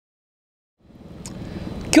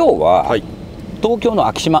今日は、はい、東京の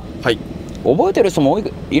昭島、はい、覚えてる人も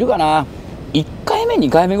いるかな。1回目2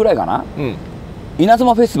回目ぐらいかな、うん、稲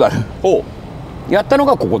妻フェスティバルおやったの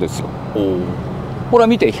がここですよ。おほら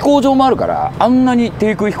見て、飛行場もあるから、あんなに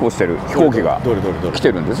低空飛行してる飛行機が来て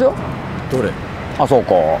るんですよ。どれ？あそ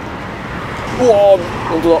こ。うわー、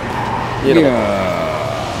本当だ。見えなか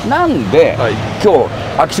っなんで、はい、今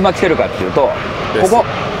日昭島来てるかっていうと、ここ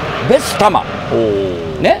ベスタマ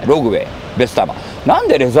ね、ログウェイベスタマ。なん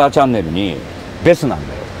でレザーチャンネルにベスなん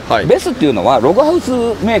だよ、はい、ベスっていうのはログハウス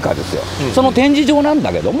メーカーですよ、うん、その展示場なん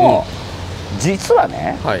だけども、うん、実は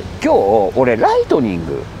ね、はい、今日俺ライトニン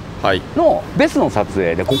グのベスの撮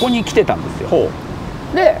影でここに来てたんですよ、は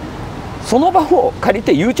い、でその場を借り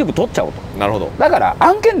て YouTube 撮っちゃおうと。なるほど。だから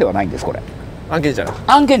案件ではないんです。これ案件じゃない、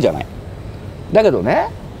案件じゃない。だけどね、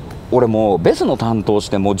俺もうベスの担当し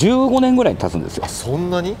てもう15年ぐらい経つんですよ。そ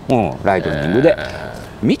んなに？うん、ライトニングで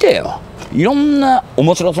見てよ、いろんな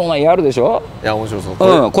面白そうな絵あるでしょ。いや面白そう。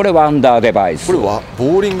うん、これワンダーデバイス。これは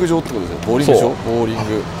ボーリング場ってことですね。ボーリング場、ボーリング、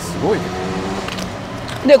すごいね。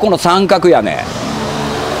でこの三角屋根、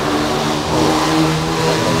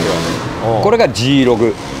これが G ロ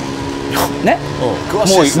グね、もう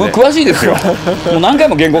詳しいですよもう何回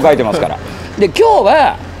も原稿書いてますから。で今日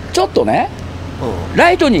はちょっとね、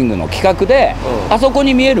ライトニングの企画で、あそこ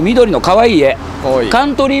に見える緑の可愛い絵、カ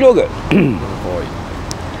ントリーログ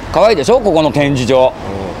可愛いでしょ。ここの展示場、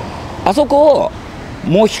あそこを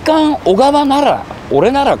モヒカン小川なら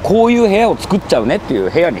俺ならこういう部屋を作っちゃうねってい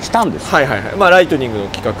う部屋にしたんです。はいはいはい。まあライトニングの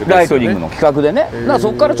企画ですよね。ライトニングの企画でね。だから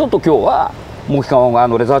そこからちょっと今日はモヒカン小川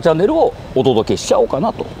のレザーチャンネルをお届けしちゃおうか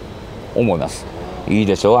なと思います。いい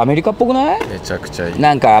でしょ、アメリカっぽくない？めちゃくちゃいい。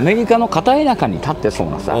なんかアメリカの片田舎に立ってそう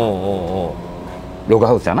なさログ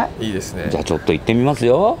ハウスじゃない？いいですね。じゃあちょっと行ってみます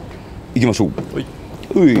よ。行きましょう。はい。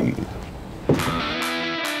うい。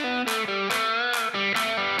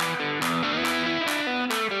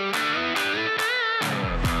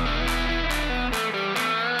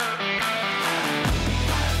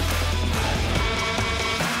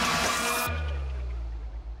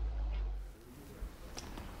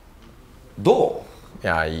どう？い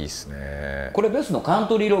やいいですね。これベスのカン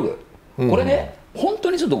トリーログ、これね本当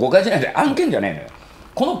にちょっと誤解しないで、案件じゃねえのよ。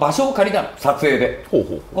この場所を借りたの、撮影で。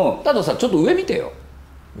たださ、ちょっと上見てよ。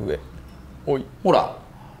上、おい、ほら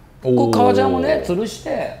ここ革ジャンをね吊るし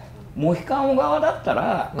て、モヒカン小川だった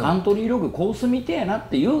らカントリーログコース見てえなっ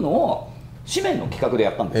ていうのを誌面の企画で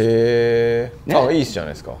やったんですよ。へえ、あ、いいじゃな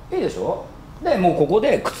いですか。いいでしょ。でもうここ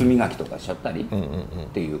で靴磨きとかしちゃったりっ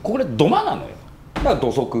ていう、これ土間なのよ。だから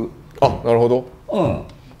土足。あ、なるほど。うん。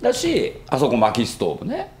だし、あそこ薪ストーブ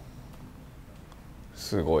ね。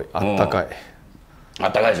すごいあったかい。あ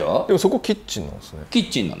ったかいでしょ。でもそこキッチンなんですね。キッ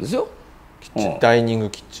チンなんですよ。ダイニング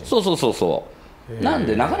キッチン。そうそうそうそう。なん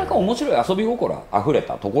でなかなか面白い遊び心あふれ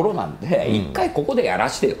たところなんで、一回ここでやら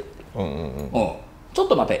してよ。ちょっ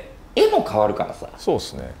と待って、絵も変わるからさ。そうで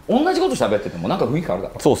すね。同じこと喋っててもなんか雰囲気変わる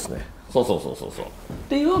から。そうですね。そうそうそうそうそう。っ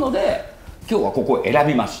ていうので今日はここを選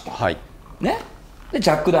びました。はい。ね。でジ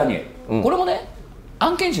ャック・ダニエル、これもね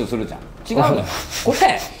案件集するじゃん。違うのよこ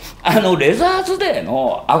れレザーズデー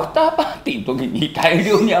のアフターパーティーの時に大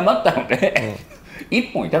量に余ったので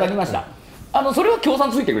1本いただきました。それは協賛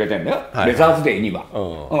ついてくれてるんだよ、レザーズデーに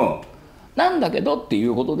は。なんだけどってい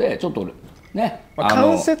うことでちょっとね、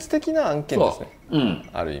間接的な案件ですね。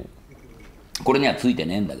ある意味これにはついて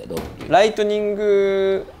ねえんだけど、ライトニン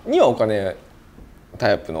グにはお金タ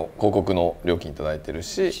イアップの広告の料金いただいてる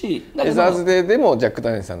し、レザーズデーでもジャック・ダ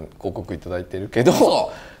ニエルさん広告いただいてるけど、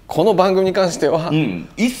この番組に関しては、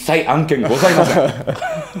一切案件ございません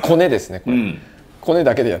コネですね、これ、コネ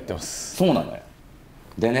だけでやってます。そうなのよ。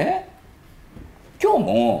でね、今日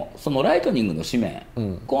もそのライトニングの紙面、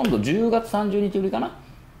今度10月30日売りかな、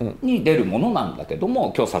に出るものなんだけど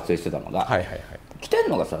も、今日撮影してたのが来てる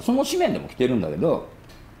のがさ、その紙面でも来てるんだけど、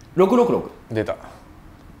666出た、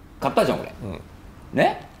買ったじゃんこれ、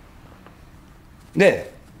ね。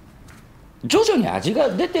で徐々に味が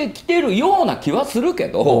出てきてるような気はするけ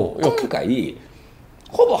ど、今回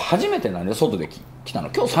ほぼ初めてなんで外で来たの。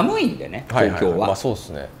今日寒いんでね、東京は。まあそうです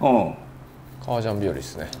ね。革ジャン日和で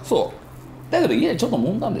すね。そうだけど家でちょっと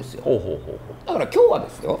揉んだんですよ。だから今日はで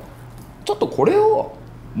すよ、ちょっとこれを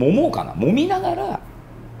揉もうかな、揉みながら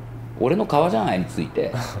俺の革ジャン愛につい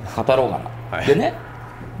て語ろうかなでね、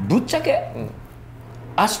ぶっちゃけ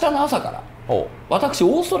明日の朝から私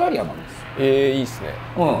オーストラリアなんです。いいっすね。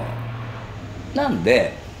なん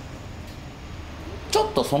でちょ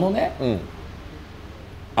っとそのね、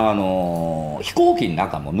飛行機の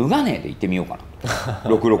中も脱がねえで行ってみようかな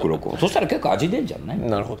666をそしたら結構味出んじゃんね。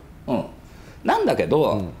なるほど。なんだけ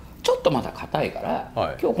ど、ちょっとまだ硬いから、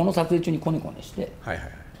今日この撮影中にコネコネして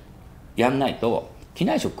やんないと機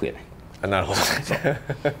内食食えない。なるほ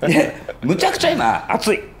どね。でむちゃくちゃ今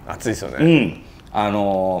暑いですよね。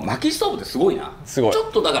薪ストーブってすごいな。すごい。ちょ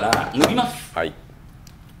っとだから塗ります。はい。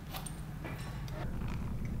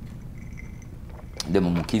で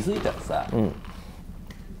ももう気づいたらさ、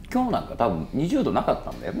今日なんか多分20度なかっ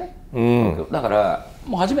たんだよね。だから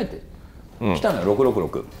もう初めて来たのよ、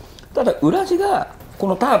666。ただ裏地がこ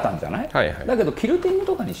のタータンじゃない、だけどキルティング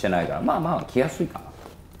とかにしてないからまあまあ着やすいかな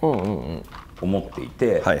と思ってい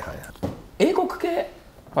て、英国系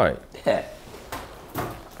で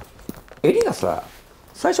襟がさ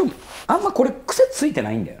最初あんまこれ癖ついて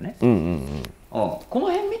ないんだよね。この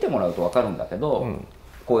辺見てもらうと分かるんだけど、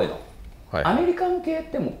こういうのアメリカン系っ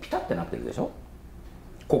てもうピタってなってるでしょ、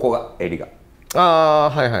ここが襟が。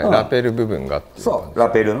ラペル部分が。そうラ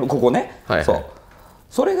ペルのここね。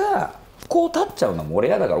それがこう立っちゃうのも俺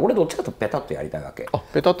嫌だから、俺どっちかとペタッとやりたいわけ。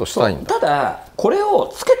ペタッとしたいんだ。ただこれを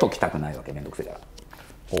つけときたくないわけ、めんどくせえか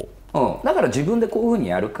ら。だから自分でこういうふうに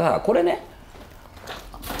やるか、これね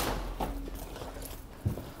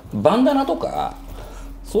バンダナとか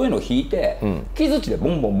そういうのを引いて、木槌でボ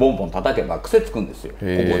ンボンボンボン叩けば癖つくんですよ、ここ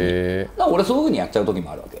に。だから俺そういうふうにやっちゃう時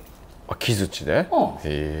もあるわけ。木槌で。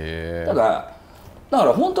だか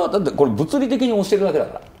ら本当はだってこれ物理的に押してるだけだ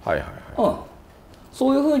から。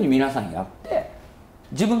そういうふうに皆さんやって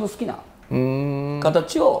自分の好きな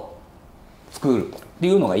形を作るってい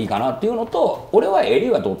うのがいいかなっていうのと、俺は襟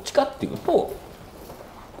はどっちかっていうと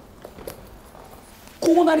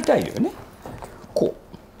こうなりたいよね。こ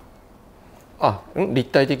う立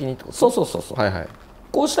体的にってこと。そう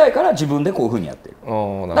こうしたいから自分でこういうふうにやってる。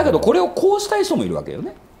だけどこれをこうしたい人もいるわけよ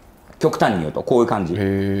ね、極端に言うとこういう感じ。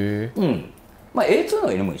まあ A2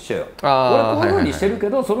 の襟も一緒よ。俺こういうふうにしてるけ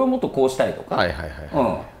どそれをもっとこうしたいとか。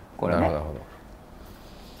これね。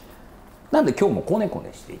なんで今日もコネコ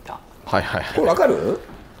ネしていた。これ分かる？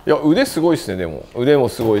いや腕すごいですね。でも腕も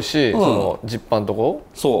すごいし、そのジッパーのとこ。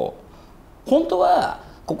そう本当は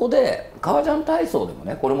ここで革ジャン体操でも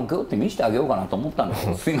ね、これもグッて見せてあげようかなと思ったんだけ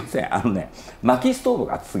どすいません、薪ストーブ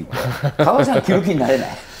が熱すぎて革ジャン着る気になれない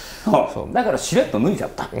だからしれっと脱いじゃ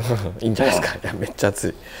ったいいんじゃないですか。いやめっちゃ熱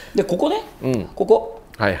い。でここね、こここ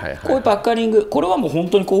ういうパッカリング、これはもう本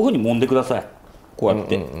当にこういうふうに揉んでください。こうやっ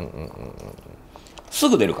てす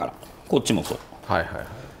ぐ出るから。こっちもそう。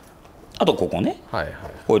あとここね、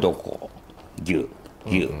こういうとこギュ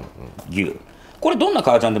ギュギュ。これどんな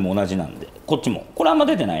革ジャンでも同じなんで、こっちもこれあんま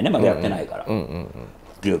出てないね、まだやってないから。ギュ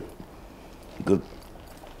ッグッ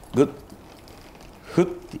グッフッっ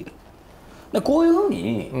ていう。こういうふう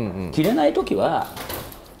に着れない時は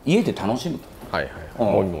家で楽しむ。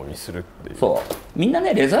モミモミするっていう。そうみんな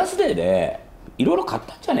ねレザースデーでいろいろ買っ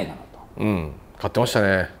たんじゃねえかなと。買ってました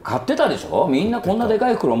ね。買ってたでしょ、みんなこんなでか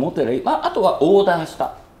い袋持ってる。あとはオーダーし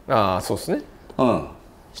たそうですね。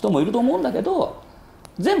人もいると思うんだけど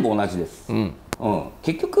全部同じです。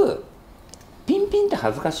結局ピンピンって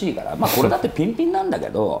恥ずかしいから、まあこれだってピンピンなんだけ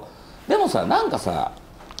どでもさ、なんかさ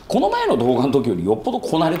この前の動画の時よりよっぽど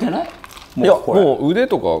こなれてない？いやもう腕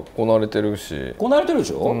とかこなれてるし。こなれてるで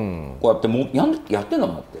しょ、こうやってもやってんだ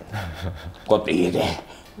もんだってこうやって家で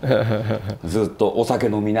ずっとお酒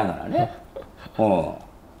飲みながらね。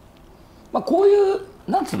まあこういう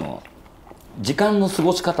なんつうの時間の過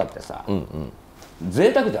ごし方ってさ、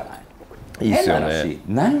贅沢じゃない？いいっすよね。変な話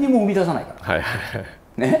何にも生み出さないから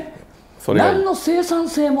ね。何の生産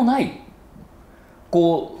性もない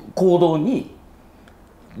こう行動に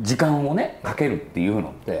時間をねかけるっていうの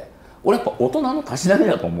って俺やっぱ大人のたしなみ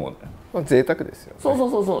だと思うんだよ。贅沢ですよね。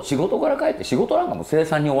そう仕事から帰って、仕事なんかも生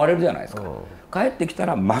産に追われるじゃないですか。帰ってきた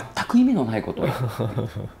ら全く意味のないことを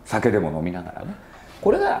酒でも飲みながらね、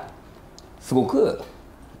これがすごく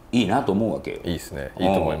いいなと思うわけよ。いいですね。いい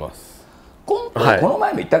と思います。この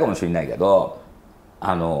前も言ったかもしれないけど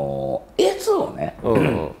A2 をね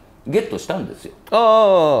ゲットしたんですよ。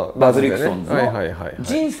バズ・リクソンズの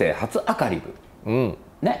人生初アカリブ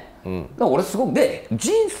ね。だから俺すごくで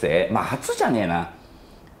人生まあ初じゃねえな、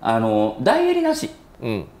大襟なし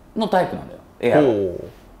のタイプなんだよ、エアは。だ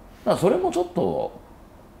からそれもちょっと、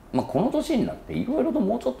まあ、この年になっていろいろと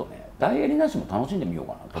もうちょっとね大襟なしも楽しんでみよう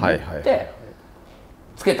かなと思って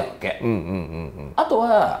つけたわけ。あと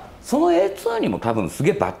はその A2 にも多分す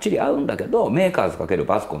げえバッチリ合うんだけど、メーカーズ×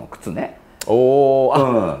バスコの靴ね。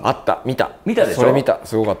あった見たでしょ。それ見た、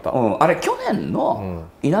すごかった。あれ去年の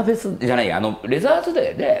イナベスじゃないレザーズ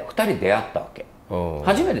デーで2人出会ったわけ。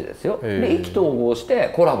初めてですよ。で意気投合し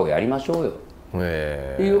てコラボやりましょうよっ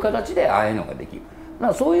ていう形でああいうのができる。だ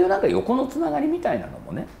からそういうなんか横のつながりみたいなの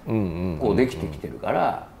もねこうできてきてるか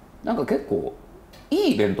ら、なんか結構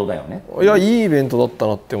いいイベントだよね。いや、いいイベントだった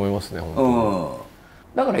なって思いますね、本当に。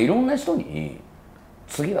だからいろんな人に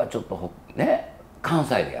次はちょっとね関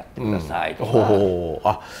西でやってくださいと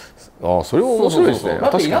か、それは面白いですね。だ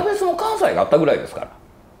ってイナベスも関西があったぐらいですから。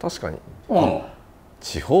確かに。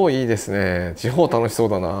地方いいですね。地方楽しそう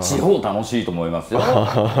だな。地方楽しいと思いますよ。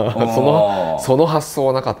その発想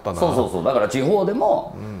はなかったな。そうだから地方で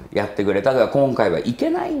もやってくれたが、今回は行け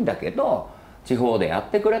ないんだけど地方でやっ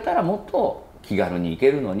てくれたらもっと気軽に行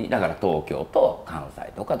けるのに、だから東京と関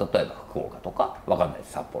西とか、例えば福岡とかわかんないで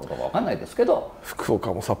す、札幌とかわかんないですけど、福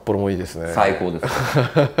岡も札幌もいいですね。最高で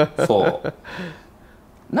すそう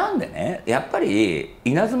なんでね、やっぱり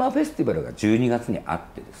稲妻フェスティバルが12月にあっ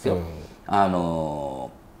てですよ、や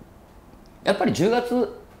っぱり10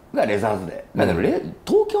月がレザーズデーだけど、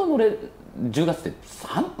東京の10月って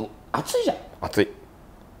暑いじゃん。暑い。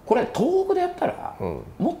これ東北でやったら、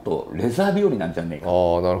もっとレザー日和なんじゃねえか。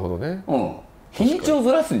なるほどね。日にちをず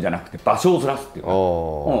らすんじゃなくて場所をずらすっていうか、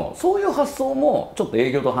そういう発想もちょっと営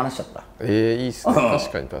業と話しちゃった。いいっすね。確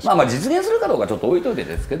かに確かに。まあ実現するかどうかちょっと置いといて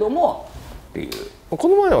ですけどもっていう。こ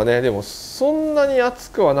の前はね、でもそんなに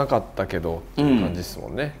暑くはなかったけどっていう感じですも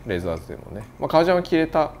んね、レザーズでもね。革ジャンは切れ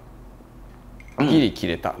た、ギリ切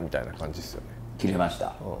れたみたいな感じですよね。切れまし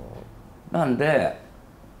た。なんで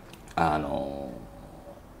本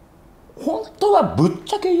当はぶっ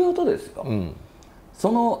ちゃけ言うとですよ、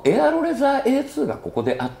そのエアロレザー A2 がここ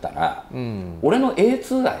であったら、俺の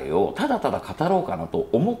A2 愛をただただ語ろうかなと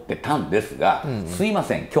思ってたんですが、すいま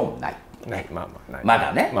せん、今日ない。ま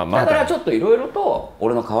だね。だからちょっといろいろと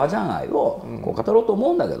俺の革ジャン愛をこう語ろうと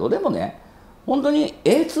思うんだけど、でもね、本当に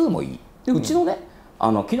A2 もいい。でうちのね、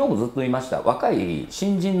昨日もずっと言いました、若い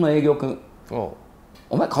新人の営業君、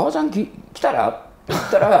お前革ジャン来たらって言っ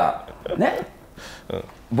たらね、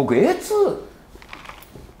僕 A2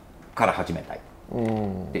 から始めたいっ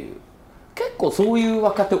ていう、結構そういう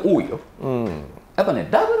若手多いよ。やっぱね、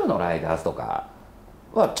ダブルのライダースとか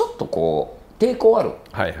はちょっとこう抵抗ある。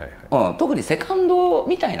特にセカンド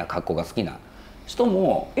みたいな格好が好きな人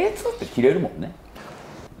も A2 って着れるもんね。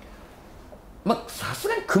さす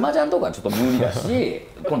がにクマジャンとかはちょっと無理だし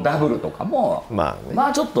このダブルとかもま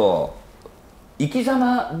あちょっと生き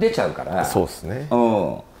様出ちゃうから。そうですね。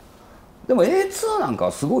でも A2 なんか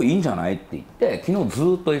はすごいいいんじゃないって言って昨日ず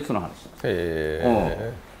っと A2 の話してます。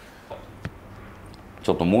ち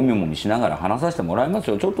ょっともみもみしながら話させてもらいま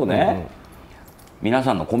すよ。ちょっとね、皆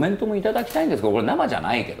さんのコメントもいただきたいんですけど、これ生じゃ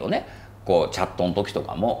ないけどね、こうチャットの時と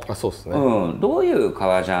かも、そうですね。どういう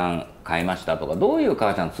革ジャン買いましたとか、どういう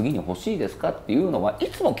革ジャン次に欲しいですかっていうのはい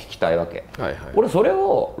つも聞きたいわけ。俺それ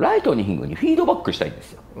をライトニングにフィードバックしたいんで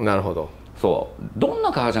すよ。なるほど。そうどん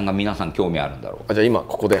な革ジャンが皆さん興味あるんだろう。じゃあ今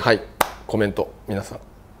ここでコメント皆さん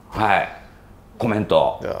コメン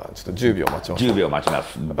ト、じゃあちょっと10秒待ちます。10秒待ちま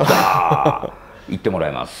す。言ってもら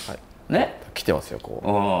いますね。来てますよ。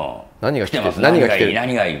こう何が来てます。何がいい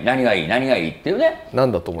何がいい何がいい何がいいっていうね。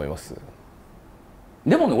何だと思います？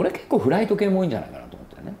でもね、俺結構フライト系もいいんじゃないかなと思っ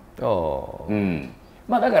てね。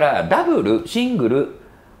だからダブルシングル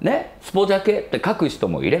ね、スポジャケって書く人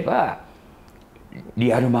もいれば、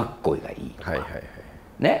リアルマッコイがいいとか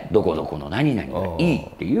ね、どこどこの何々がいいっ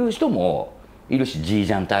ていう人もいるし、G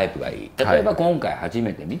ジャンタイプがいい。例えば今回初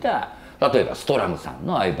めて見た、例えばストラムさん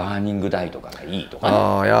のああいうバーニングダイとかがいいとかね。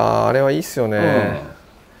いやあれはいいっすよね。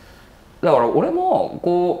だから俺も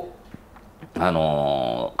こう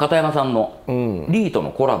片山さんのリート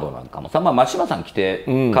のコラボなんかもさ、真島さん来て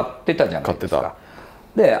買ってたじゃないですか。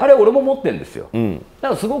であれ俺も持ってるんですよ。だ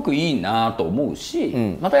からすごくいいなと思うし、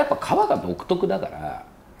またやっぱ革が独特だから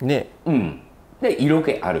ね。で色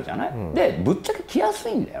気あるじゃない。でぶっちゃけ着やす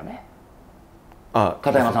いんだよね。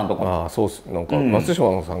片山さんとかも。そうっす。なんか松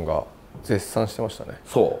島さんが絶賛してましたね。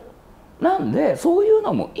そうなんでそういう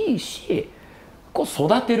のもいいし、こう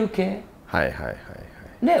育てる系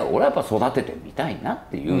で俺はやっぱ育ててみたいなっ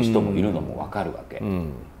ていう人もいるのも分かるわけ。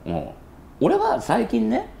俺は最近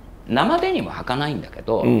ね、生デニム履かないんだけ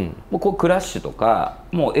ど、もうこうクラッシュとか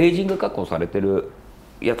もうエイジング加工されてる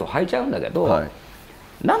やつを履いちゃうんだけど、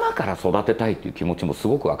生から育てたいっていう気持ちもす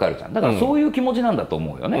ごく分かるじゃん。だからそういう気持ちなんだと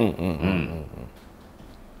思うよね。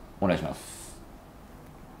お願いします。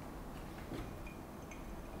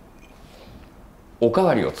おか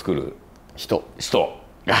わりを作る人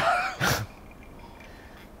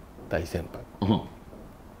大先輩、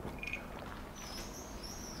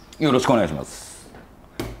よろしくお願いします。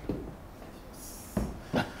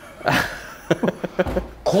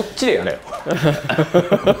こっちでやれよ。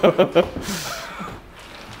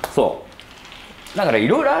そうだからい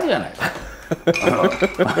ろいろあるじゃないですか。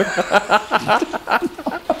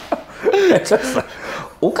ちょっとさ、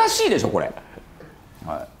おかしいでしょこれ。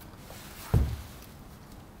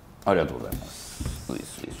ありがとうございます。はい、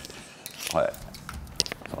すい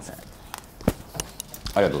ません、あ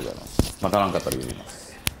りがとうございます。また何かあったら言いま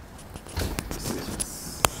す。失礼しま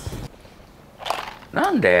す。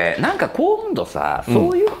なんか今度さ、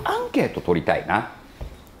そういうアンケート取りたいな。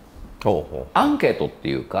アンケートって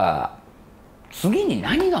いうか、次に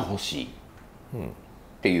何が欲しいっ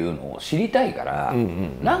ていうのを知りたいから、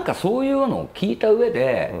なんかそういうのを聞いた上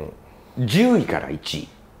で、10位から1位、いい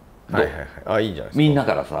じゃないですか。みんな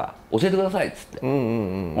からさ教えてくださいっつって、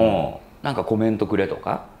なんかコメントくれと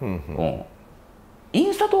か、イ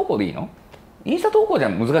ンスタ投稿でいいの？インスタ投稿じゃ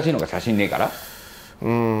難しいのが写真ねえから、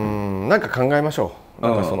なんか考えましょう。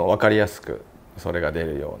なんかその分かりやすくそれが出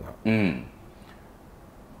るような。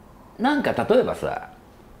なんか例えばさ、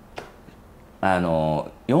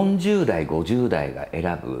40代50代が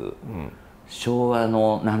選ぶ、昭和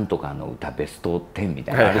のなんとかの歌ベスト10み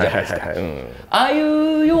たいなのあるじゃないですか。ああい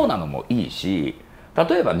うようなのもいいし、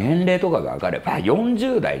例えば年齢とかが分かれば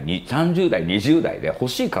40代に30代20代で欲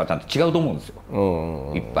しい革ちゃんって違うと思うんですよ、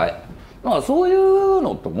いっぱい。だからそういう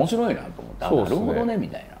のって面白いなと思って、なるほどねみ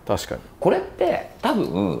たいな。確かにこれって多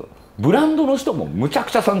分ブランドの人もむちゃく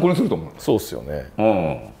ちゃ参考にすると思う。そうですよ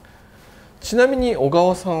ね。ちなみに小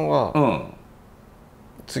川さんは、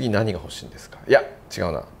次何が欲しいんですか？いや違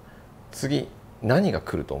うな、次何が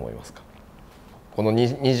来ると思いますか？この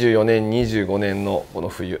24年25年のこの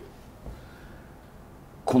冬、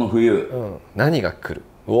何が来る？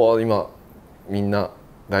今みんな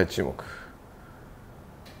大注目。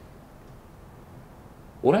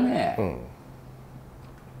俺ね、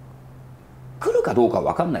来るかどうか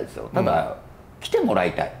は分かんないですよ。ただ、来てもら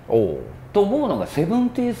いたいと思うのがセブ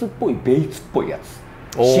ンティースっぽいベイツっぽいやつ、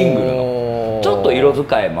シングルのちょっと色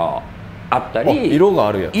使いもあったり、色が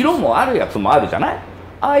あるやつ、色もあるやつもあるじゃない。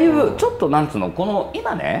ああいうちょっとなんつうの、この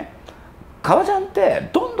今ね革ジャンっ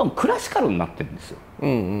てどんどんクラシカルになってるんですよ。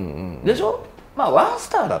でしょ。ワンス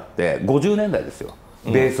ターだって50年代ですよ、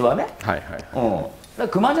ベースはね。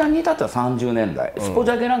クマジャンに至っては30年代、スポジ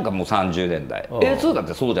ャケなんかもう30年代、A2 だっ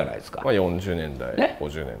てそうじゃないですか。40年代、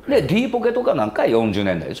50年代で D ポケとかなんか40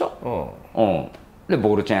年代でしょ。で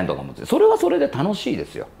ボールチェーンとかもそれはそれで楽しいで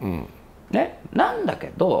すよ。なんだ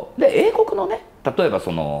けど、で英国のね、例えば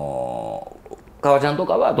その革ジャンと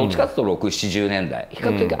かはどっちかというと60、70年代、比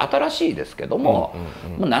較的新しいですけども、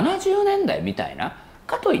70年代みたいな、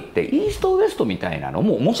かといってイーストウエストみたいなの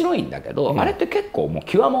も面白いんだけど、あれって結構もう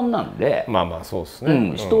極もんなんで、そうです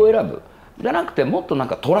ね、人を選ぶじゃなくて、もっとなん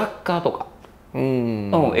かトラッカーとか、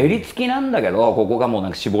襟付きなんだけどここがもうな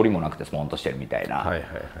んか絞りもなくてスポンとしてるみたいな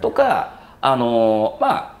とか、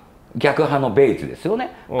逆派のベイツですよ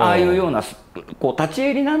ね。ああいうようなこう立ち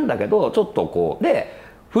襟なんだけど、ちょっとこうで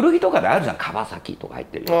古着とかであるじゃん、川崎とか入っ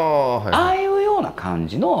てるよ、ああいうような感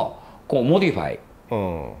じのこうモディファイ、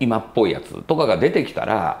今っぽいやつとかが出てきた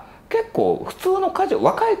ら、結構普通の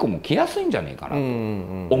若い子も着やすいんじゃねえかなと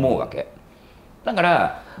思うわけだか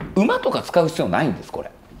ら、馬とか使う必要ないんです、これ。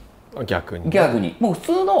逆にもう普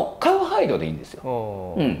通の買う配慮でいいんです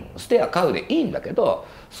よ。ステア買うでいいんだけど、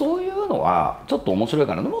そういうのはちょっと面白い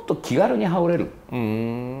から、もっと気軽に羽織れる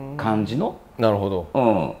感じの。なるほ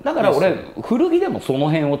ど。だから俺古着でもその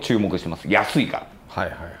辺を注目してます。安いから、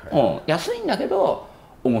安いんだけど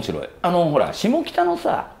面白い。ほら下北の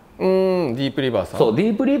さ、ディープリバーさん、そうデ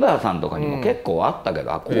ィープリバーさんとかにも結構あったけ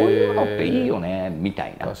ど、こういうのっていいよねみた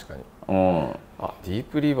いな。確かに。ディー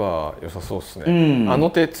プリバー良さそうですね。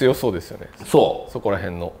手強そうですよね。そこら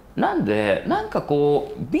辺の。なんでなんか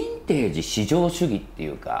こうヴィンテージ至上主義ってい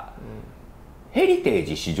うか、ヘリテー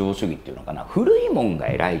ジ至上主義っていうのかな、古いもんが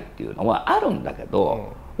偉いっていうのはあるんだけ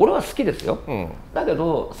ど、俺は好きですよ。だけ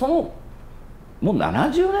どそのもう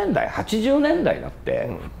70年代80年代だって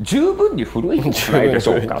十分に古いんじゃないでし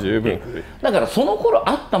ょうか。だからその頃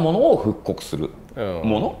あったものを復刻する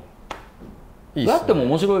ものがあっても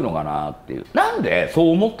面白いのかなっていう。なんでそ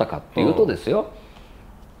う思ったかっていうとですよ、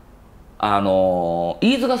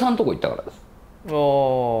飯塚さんとこ行ったからです。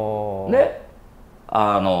で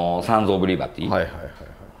サンズ・オブ・リバティ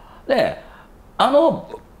で、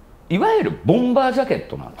いわゆるボンバージャケッ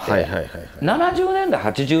トなんて70年代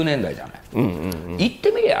80年代じゃない。言っ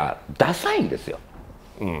てみりゃダサいんですよ、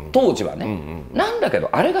当時はね。なんだけど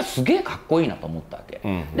あれがすげえかっこいいなと思ったわけ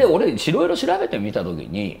で、俺いろいろ調べてみた時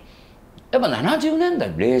に、やっぱ70年代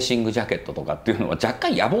のレーシングジャケットとかっていうのは若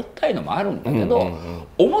干やぼったいのもあるんだけど、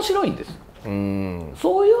面白いんですよ。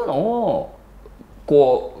そういうのを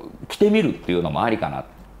こう着てみるっていうのもありかなっ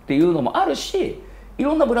ていうのもあるし、い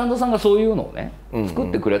ろんなブランドさんがそういうのをね作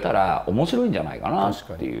ってくれたら面白いんじゃないかな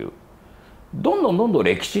っていう。どんどん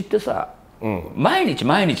歴史ってさ、毎日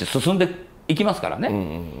毎日進んでいきますから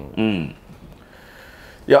ね。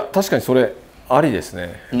いや確かにそれありです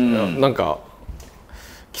ね、なんか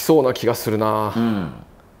来そうな気がするな。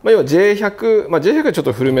要は J100、J100 はちょっ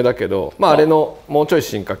と古めだけど、あれのもうちょい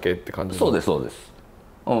進化系って感じ。そうですそうです。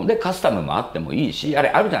でカスタムもあってもいいし、あれ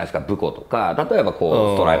あるじゃないですか、ブコとか例えば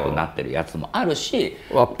こうストライプになってるやつもあるし、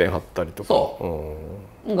ワッペン貼ったりとか。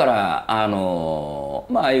だからああ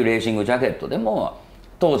いうレーシングジャケットでも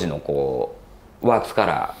当時のこうワークスカ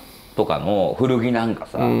ラーとかの古着なんか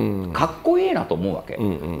さ、かっこいいなと思うわけ。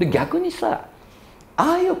で逆にさ、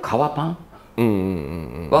ああいう革パ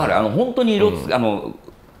ンわかる、本当に色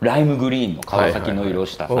ライムグリーンの川崎の色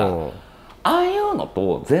したさ、ああいうの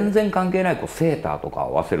と全然関係ないこうセーターとか合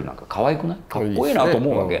わせるなんか可愛くない？かっこいいなと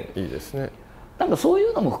思うわけ。いいですね。なんかそうい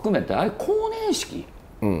うのも含めてああいう更年式、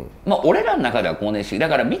俺らの中では更年期だ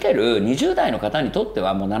から、見てる20代の方にとって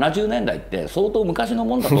はもう70年代って相当昔の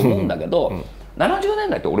もんだと思うんだけど、70年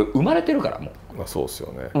代って俺生まれてるからもう、そうです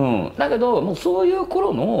よね、だけどもうそういう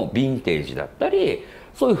頃のヴィンテージだったり、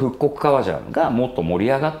そういう復刻革ジャンがもっと盛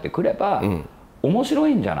り上がってくれば、面白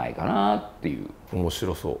いんじゃないかなっていう面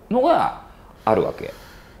白そうのがあるわけ。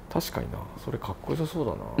確かにな、それかっこよさそう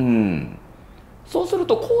だな。そうする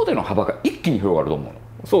とコーデの幅が一気に広がると思うの。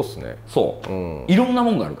そうですね。そう、いろんな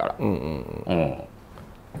もんがあるから、なん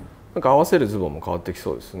か合わせるズボンも変わってき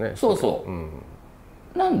そうですね。そうそ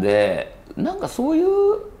う、なんでなんかそういう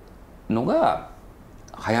のが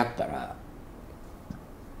流行ったら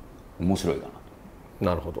面白いかな。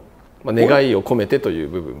なるほど、願いを込めてという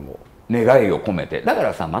部分も。願いを込めてだか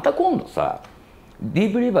らさ、また今度さディ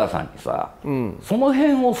ープリバーさんにさ、その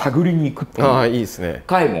辺を探りに行くっていういいですね、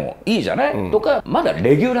回もいいじゃない、とか、まだ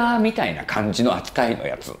レギュラーみたいな感じの扱いの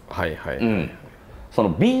やつ、そ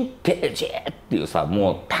のヴィンテージっていうさ、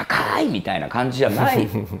もう高いみたいな感じじゃない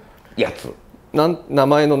やつ名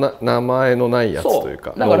前のないやつという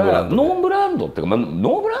か。だからノンブランドっていうか、ノ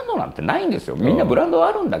ーブランドなんてないんですよ。みんなブランドは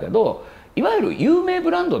あるんだけど、いわゆる有名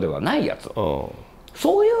ブランドではないやつ、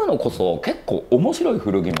そういうのこそ結構面白い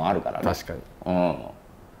古着もあるからね。確かに、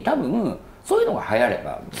多分そういうのが流行れ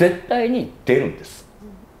ば絶対に出るんです、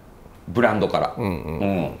ブランドから。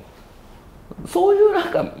そういうなん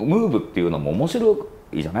かムーブっていうのも面白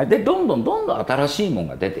いじゃない。でどんどん新しいもの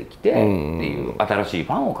が出てきてっていう、新しい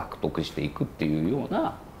ファンを獲得していくっていうよう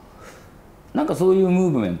な、なんかそういうム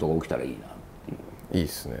ーブメントが起きたらいいなっていう。いいで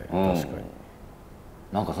すね、確かに。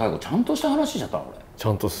なんか最後ちゃんとした話しちゃったの俺。ち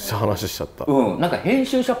ゃんとした話しちゃった。なんか編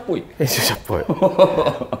集者っぽい。編集者っぽい。じ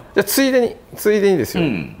ゃあついでにですよ。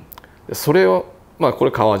それをこ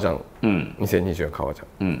れ革ジャン、2024革ジ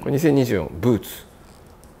ャン。これ2024ブーツ。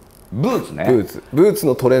ブーツね。ブーツ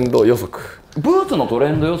のトレンド予測。ブーツのトレ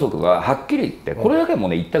ンド予測ははっきり言ってこれだけも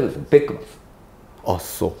ね、一択です。ベックマンです。あ、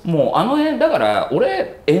そう。もうあの辺だから、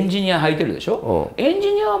俺エンジニア履いてるでしょ。エン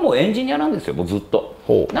ジニアはもうエンジニアなんですよ、もうずっと。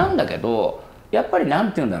なんだけどやっぱりなん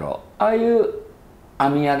て言うんだろう、ああいう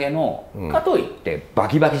編み上げの、かといってバ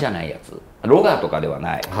キバキじゃないやつ、ロガーとかでは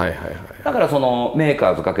ない。だからそのメー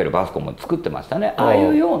カーズ×バスコも作ってましたね、ああい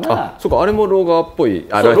うような。そうか、あれもロガーっぽい、ロ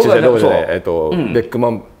ガーじゃない、ベックマ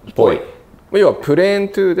ンっぽい。要はプレーン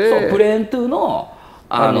トゥーで、そうプレーントゥーの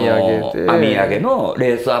編み上げの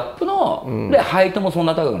レースアップの、でハイトもそん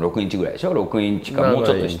な高く6インチぐらいでしょ。6インチかもう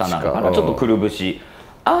ちょっと下なのかな、ちょっとくるぶし、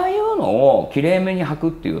ああいうのをきれいめに履く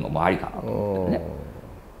っていうのもありかなと思ってね。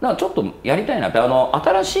だからちょっとやりたいなって、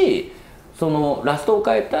新しいそのラストを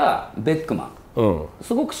変えたベックマン、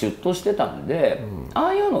すごくシュッとしてたんで、あ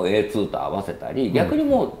あいうのを A2 と合わせたり、逆に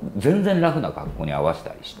もう全然楽な格好に合わせた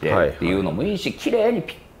りしてっていうのもいいし、綺麗に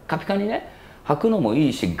ピッカピカにね履くのもい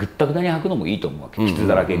いし、ぐったぐたに履くのもいいと思うわけ、傷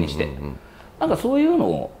だらけにして。なんかそういう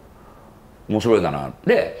の面白いかな。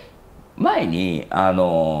で前に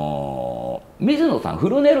水野さん、フ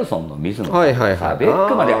ルネルソンの水野さんがさ、ベッ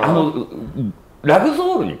クマンでラグ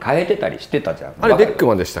ソールに変えてたりしてたじゃん。あれベック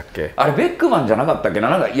マンでしたっけ？あれベックマンじゃなかったっけな、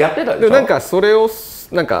なんかやってたでしょ。なんかそれを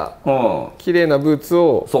なんか綺麗なブーツ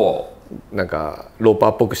をなんかローパ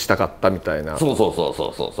ーっぽくしたかったみたいな。そ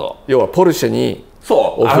う要はポルシェに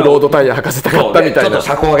オフロードタイヤ履かせたかったみたいな。ちょっと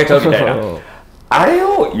車高上げちゃうみたいな。あれ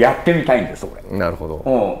をやってみたいんです俺。なるほ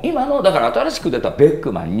ど。今のだから新しく出たベッ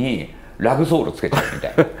クマンにラグソールつけちゃうみた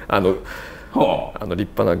いな。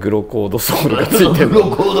立派なグロコードソールがついてる。グロ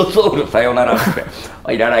コードソールさよならっ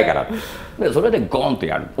ていらないからってで、それでゴンと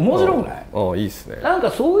やる。面白くない？いいですね。なん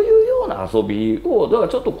かそういうような遊びを、だから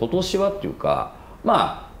ちょっと今年はっていうか、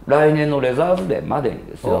来年のレザーズデーまでに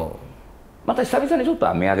ですよ、また久々にちょっと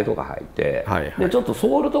編み上げとか履いて、でちょっと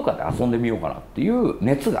ソールとかで遊んでみようかなっていう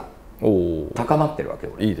熱が高まってるわけ。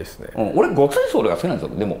いいですね。俺ごついソールが好きなんです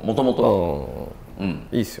よ。でももともとは。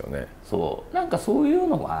いいですよね。そうなんかそういう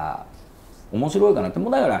のは面白いかなって。も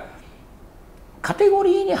うだからカテゴ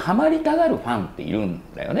リーにはまりたがるファンっているん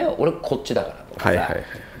だよね。俺こっちだからね。とかさ、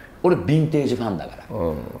俺ヴィンテージファンだから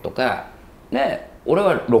とかね、俺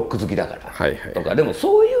はロック好きだからとか、でも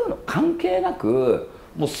そういうの関係なく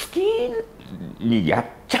もう好きにやっ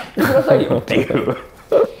ちゃってくださいよっていう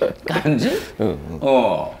感じ。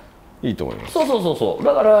いいと思います。そう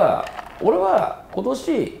だから俺は今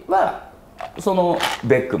年はその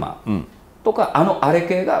ベックマンとかあれ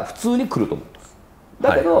系が普通に来ると思います。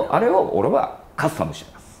だけどあれを俺はカスタムし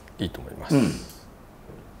ます。いいと思います。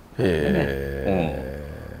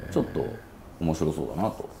ちょっと面白そうだな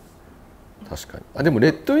と。確かに。でもレ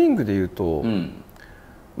ッドウィングでいうと、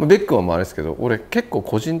ベックマンもあれですけど、俺結構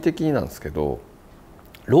個人的になんですけど、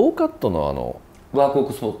ローカットのワークオッ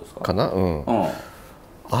クスフォードですか？かな、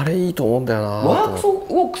あれいいと思うんだよな。ワーク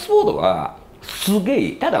オックスフォードはすげえい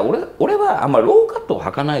い。ただ俺はあんまローカットを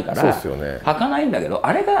履かないから、履かないんだけど、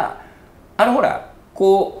あれがほら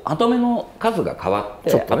こうハトメの数が変わっ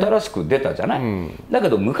て新しく出たじゃない。だけ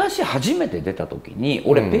ど昔初めて出た時に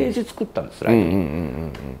俺ページ作ったんです。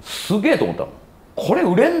すげえと思ったの。これ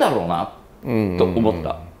売れんだろうなと思っ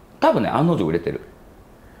た。多分ね、案の定売れてる。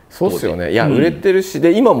そうっすよね。いや、売れてるし、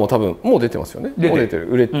で今も多分もう出てますよね。もう出て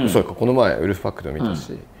る。そうか、この前ウルフパックで見た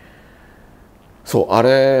し、そうあ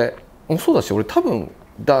れもそうだし、俺多分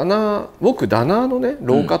僕ダナーのね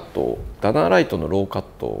ローカット、ダナーライトのローカッ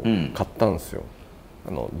トを買ったんですよ。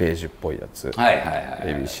ベージュっぽいやつ、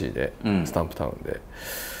ABC でスタンプタウンで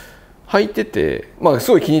履いてて、まあす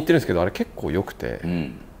ごい気に入ってるんですけど、あれ結構良くて、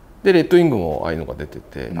でレッドウィングもああいうのが出て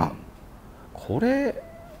て、これ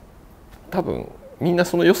多分みんな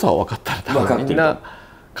その良さを分かったら多分みんな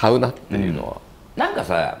買うなっていうのは、なんか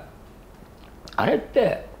さ、あれっ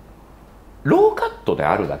てローカットで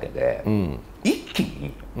あるだけで、一気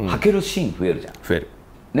に履けるシーン増えるじゃん。増える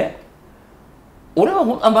ね。俺は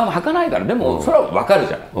履かないから、でもそれは分かる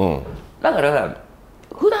じゃない。だから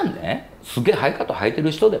普段ね、すげえハイカット履いて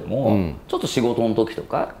る人でも、ちょっと仕事の時と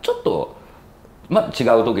かちょっと違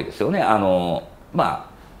う時ですよね。親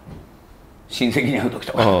戚に会う時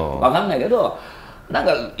とか分かんないけど、なん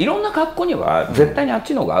かいろんな格好には絶対にあっ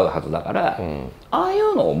ちの方が合うはずだから、ああい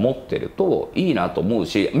うのを持ってるといいなと思う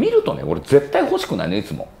し、見るとね、俺絶対欲しくないね、い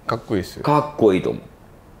つも。かっこいいですよ。かっこいいと思う。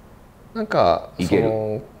なんかいけ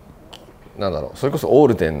る。なんだろう、それこそオー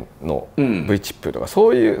ルデンの V チップとか、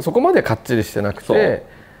そこまでかっちりしてなくて、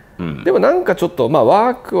でもなんかちょっと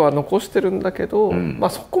ワークは残してるんだけど、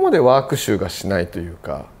そこまでワーク臭がしないという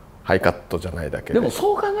か、ハイカットじゃないだけで。でも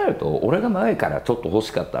そう考えると、俺が前からちょっと欲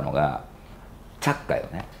しかったのがチャッカよ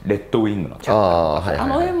ね。レッドウィングのチャッカ。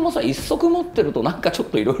の辺もさ、一足持ってるとなんかちょっ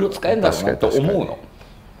といろいろ使えるんだろうなと思うの。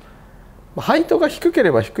ハイトが低け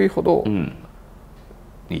れば低いほど、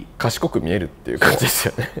賢く見えるっていう感じです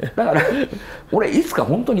よね。だから俺いつか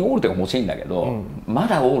本当にオールデン欲しいんだけど、ま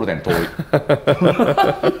だオールデン遠い。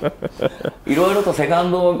いろいろとセカ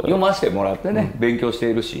ンドを読ませてもらってね、勉強して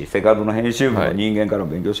いるし、セカンドの編集部の人間から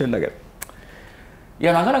も勉強してるんだけど、い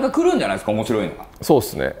やなかなか来るんじゃないですか、面白いのが。そうで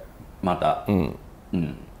すね。また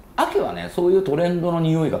秋はね、そういうトレンドの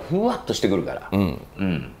匂いがふわっとしてくるから、なん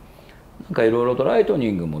かいろいろとライトニ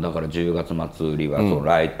ングもだから10月末売りはその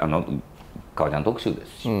革ジャン特集で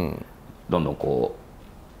すし、どんどんこ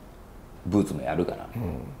うブーツもやるから、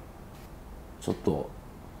ちょっと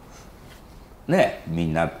ね、み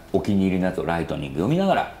んなお気に入りのやつをライトニング読みな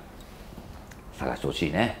がら探してほし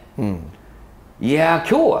いね。いや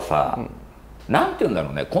今日はさ、なんて言うんだ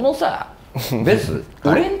ろうね、このさベス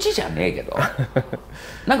俺んちじゃねえけど、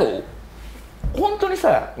なんか本当に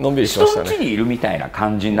さ、人ん家にいるみたいな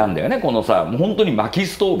感じなんだよね。このさ、もう本当に薪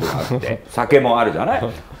ストーブがあって酒もあるじゃない。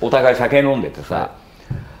お互い酒飲んでてさ、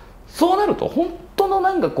そうなると本当の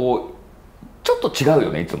なんかこうちょっと違う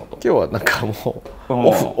よね、いつもと。今日はなんかもう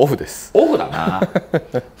オフです。オフだな。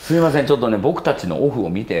すいません、ちょっとね、僕たちのオフを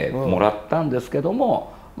見てもらったんですけど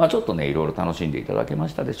も、ちょっとね、いろいろ楽しんでいただけま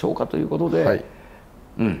したでしょうかということで、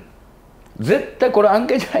絶対これ案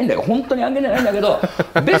件じゃないんだよ、本当に案件じゃないんだけど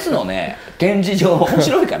ベスのね展示場面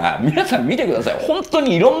白いから皆さん見てください。本当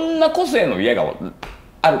にいろんな個性の家が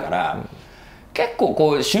あるから、結構こ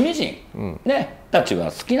う趣味人、たちは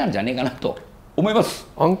好きなんじゃねえかなと思います。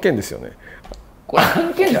案件ですよね。これ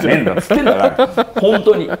案件じゃねえんだっつってんだから本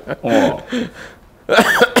当に。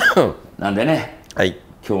なんでね、今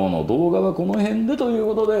日の動画はこの辺でとい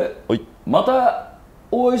うことで、また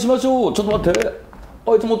お会いしましょう。ちょっと待って、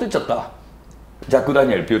あいつ持ってっちゃった。ジャック・ダ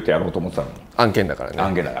ニエルピュッてやろうと思ってたのに。案件だからね。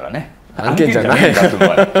案件だからね。案件じゃない。じゃあ今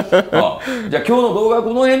日の動画はこ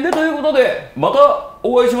の辺でということで、また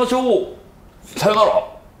お会いしましょう。さよなら。